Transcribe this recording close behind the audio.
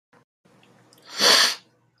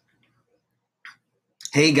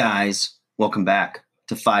Hey guys, welcome back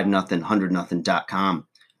to 5nothing100nothing.com.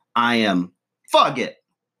 I am Fugit,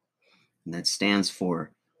 and that stands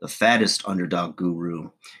for the fattest underdog guru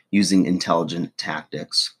using intelligent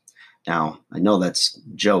tactics. Now, I know that's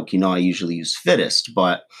a joke. I usually use fittest,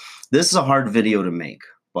 but this is a hard video to make,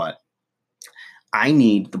 but I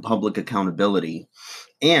need the public accountability.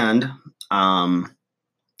 And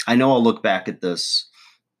I know I'll look back at this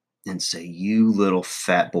and say, you little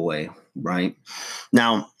fat boy, right?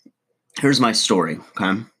 Now, here's my story,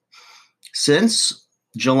 okay? Since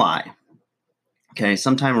July, okay,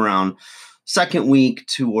 sometime around second week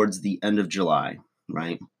towards the end of July,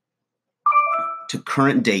 right, to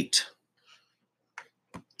current date,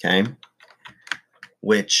 okay,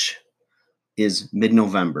 which is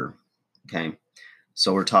mid-November, okay?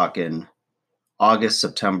 So we're talking August,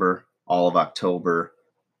 September, all of October,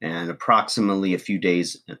 and approximately a few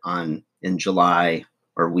days in July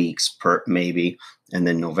or weeks per maybe, and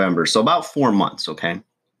then November. So about 4 months, okay?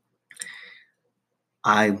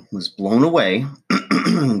 I was blown away,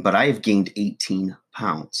 but I have gained 18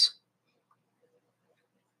 pounds.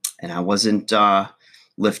 And I wasn't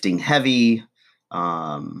lifting heavy,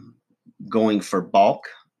 going for bulk,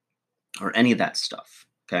 or any of that stuff,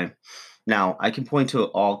 okay? Now, I can point to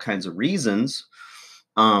all kinds of reasons,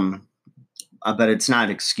 but it's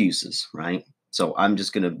not excuses, right? So I'm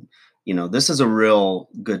just going to, this is a real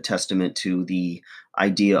good testament to the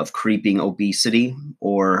idea of creeping obesity,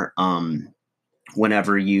 or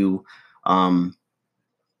whenever you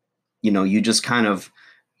you just kind of,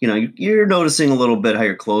 you're noticing a little bit how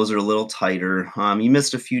your clothes are a little tighter. You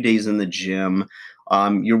missed a few days in the gym.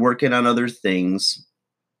 You're working on other things,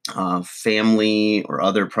 family or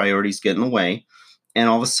other priorities get in the way, and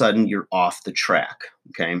all of a sudden you're off the track.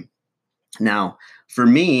 Okay. Now, for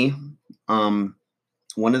me,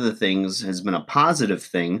 one of the things has been a positive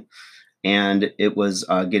thing, and it was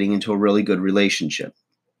getting into a really good relationship.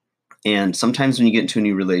 And sometimes when you get into a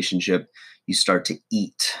new relationship, you start to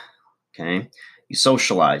eat, okay? You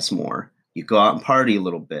socialize more. You go out and party a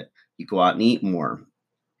little bit. You go out and eat more.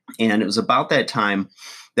 And it was about that time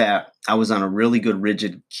that I was on a really good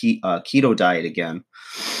rigid keto diet again,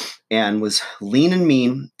 and was lean and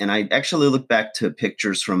mean. And I actually looked back to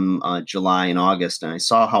pictures from July and August, and I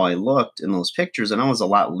saw how I looked in those pictures, and I was a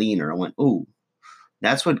lot leaner. I went, ooh,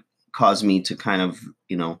 that's what caused me to kind of,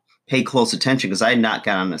 pay close attention, because I had not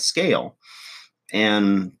got on a scale.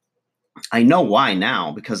 And I know why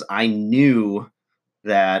now, because I knew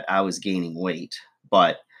that I was gaining weight,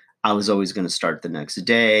 but I was always going to start the next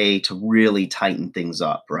day to really tighten things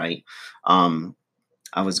up, right?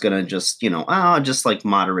 I was going to just, just like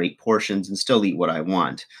moderate portions and still eat what I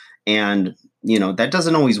want. And, that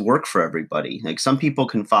doesn't always work for everybody. Like some people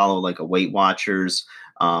can follow like a Weight Watchers,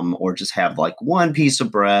 or just have like one piece of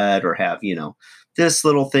bread, or have, this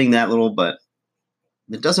little thing, that little, but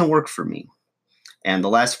it doesn't work for me. And the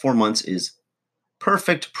last 4 months is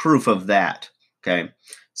perfect proof of that. Okay.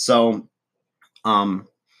 So,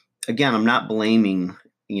 again, I'm not blaming,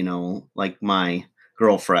 like my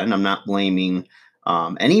girlfriend. I'm not blaming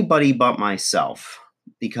anybody but myself,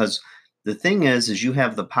 because the thing is you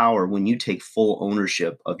have the power when you take full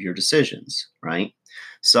ownership of your decisions, right?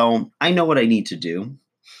 So I know what I need to do.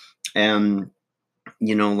 And,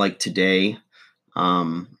 like today,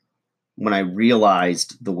 when I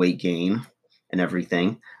realized the weight gain and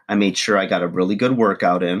everything, I made sure I got a really good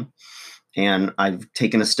workout in. And I've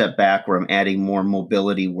taken a step back where I'm adding more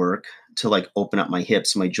mobility work to like open up my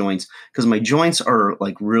hips, my joints, because my joints are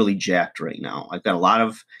like really jacked right now. I've got a lot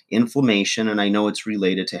of inflammation, and I know it's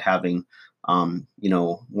related to having,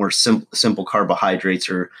 more simple carbohydrates,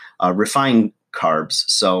 or refined carbs.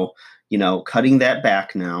 So, cutting that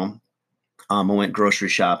back now. I went grocery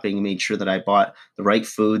shopping, made sure that I bought the right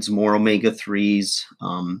foods, more omega-3s,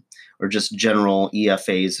 or just general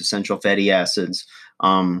EFAs, essential fatty acids.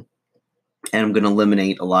 And I'm going to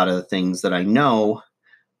eliminate a lot of the things that I know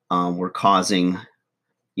were causing,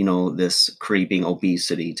 this creeping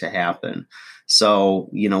obesity to happen. So,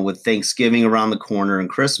 with Thanksgiving around the corner and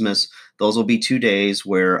Christmas, those will be 2 days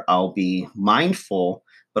where I'll be mindful,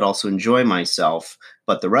 but also enjoy myself.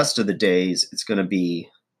 But the rest of the days, it's going to be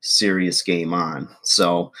serious game on.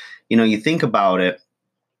 So, you think about it,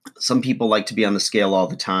 some people like to be on the scale all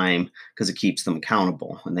the time because it keeps them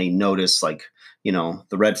accountable, and they notice like, the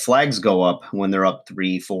red flags go up when they're up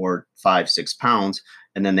 3, 4, 5, 6 pounds,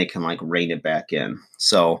 and then they can like rein it back in.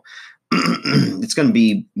 So it's going to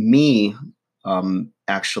be me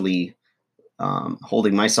actually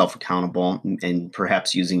holding myself accountable, and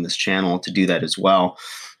perhaps using this channel to do that as well.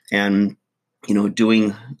 And,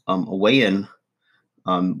 doing a weigh-in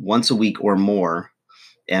once a week or more,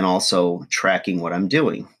 and also tracking what I'm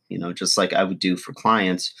doing, just like I would do for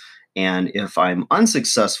clients. And if I'm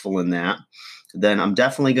unsuccessful in that, then I'm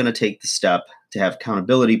definitely going to take the step to have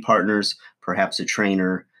accountability partners, perhaps a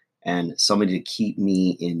trainer, and somebody to keep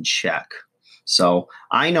me in check. So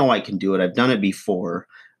I know I can do it. I've done it before.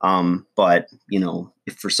 But,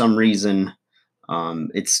 if for some reason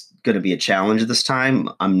it's going to be a challenge this time,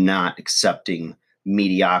 I'm not accepting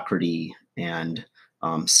mediocrity and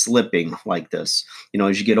slipping like this.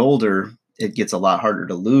 As you get older, it gets a lot harder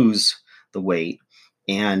to lose the weight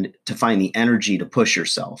and to find the energy to push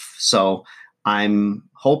yourself. So I'm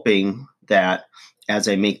hoping that as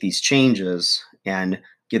I make these changes and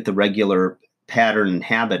get the regular pattern and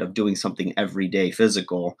habit of doing something every day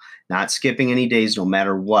physical, not skipping any days, no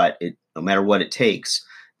matter what it takes,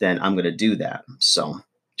 then I'm going to do that. So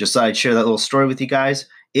just thought I'd share that little story with you guys.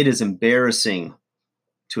 It is embarrassing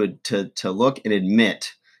to look and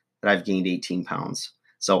admit that I've gained 18 pounds.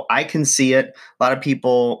 So I can see it. A lot of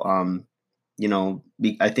people,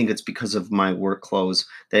 I think it's because of my work clothes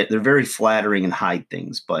that they're very flattering and hide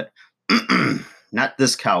things, but not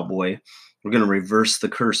this cowboy. We're going to reverse the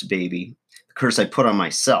curse, baby. The curse I put on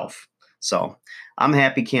myself. So I'm a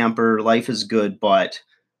happy camper. Life is good, but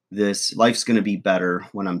this life's going to be better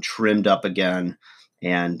when I'm trimmed up again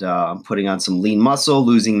and putting on some lean muscle,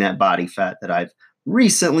 losing that body fat that I've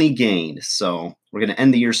recently gained. So we're going to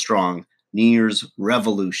end the year strong. New Year's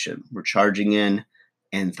revolution. We're charging in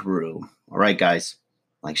and through. All right, guys.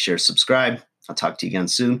 Like, share, subscribe. I'll talk to you again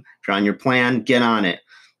soon. If you're on your plan, get on it.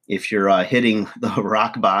 If you're hitting the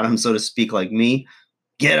rock bottom, so to speak, like me,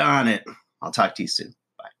 get on it. I'll talk to you soon.